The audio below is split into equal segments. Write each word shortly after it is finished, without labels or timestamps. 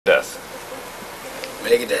Death.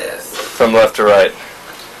 Megadeth. From left to right.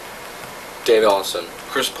 Dave Ellison.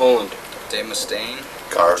 Chris Poland. Dave Mustaine.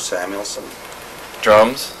 Gar Samuelson.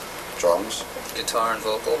 Drums. Drums. Guitar and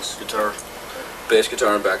vocals. Guitar. Bass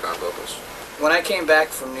guitar and background vocals. When I came back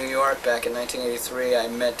from New York back in 1983, I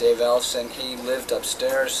met Dave Ellison. He lived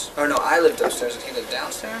upstairs. Or no, I lived upstairs and he lived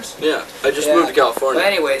downstairs. Yeah, I just moved to California.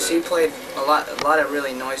 But anyways, he played a lot of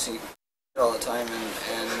really noisy all the time,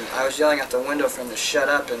 and I was yelling out the window for him to shut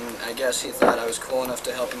up, and I guess he thought I was cool enough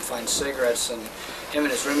to help him find cigarettes, and him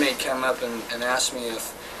and his roommate came up and asked me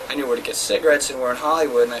if I knew where to get cigarettes, and we're in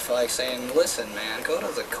Hollywood, and I felt like saying, listen man, go to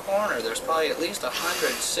the corner, there's probably at least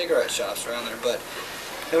 100 cigarette shops around there. But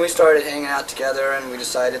then we started hanging out together, and we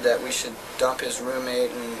decided that we should dump his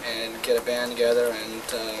roommate and get a band together, and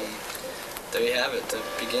there you have it, the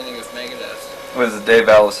beginning of Megadeth. It was Dave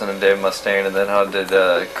Ellison and Dave Mustaine, and then how did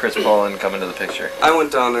Chris Poland come into the picture? I went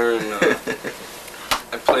down there and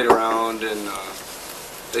I played around, and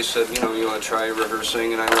they said, you know, you want to try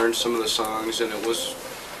rehearsing, and I learned some of the songs, and it was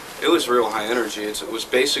real high energy. It was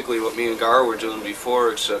basically what me and Gar were doing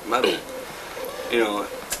before, except metal. You know,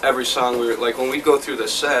 every song we were, like when we go through the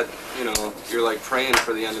set, you know, you're like praying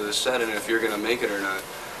for the end of the set and if you're gonna make it or not,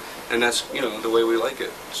 and that's, you know, the way we like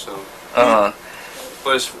it. So.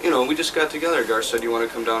 But it's, you know, we just got together. Gar said, you want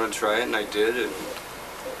to come down and try it, and I did, and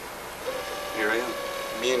here I am.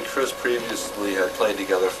 Me and Chris previously had played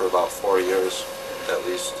together for about 4 years, at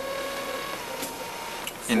least.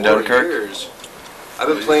 In 4 Dunkirk? years. I've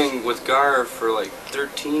been playing with Gar for like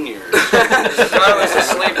 13 years. Gar was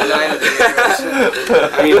asleep 9 of the years.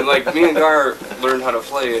 I mean, like, me and Gar learned how to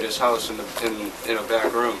play at his house in a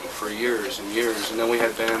back room for years and years, and then we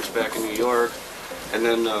had bands back in New York, and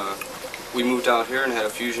then we moved out here and had a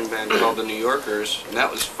fusion band called the New Yorkers, and that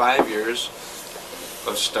was 5 years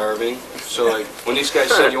of starving. So like, when these guys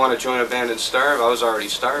said, you want to join a band and starve, I was already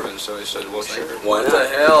starving, so I said, well, sure. What the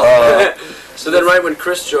hell? So then right when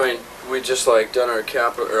Chris joined, we just like done our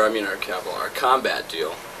combat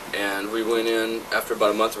deal. And we went in after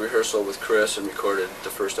about a month of rehearsal with Chris and recorded the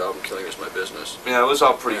first album, Killing Is My Business. Yeah, it was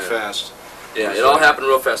all pretty fast. Yeah, it all happened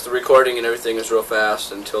real fast. The recording and everything was real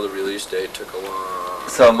fast until the release date took a long...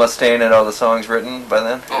 So Mustaine had all the songs written by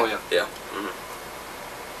then? Oh, yeah. Yeah.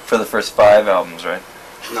 For the first 5 albums, right?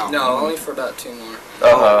 No. No, only for about 2 more.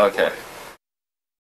 Oh, okay.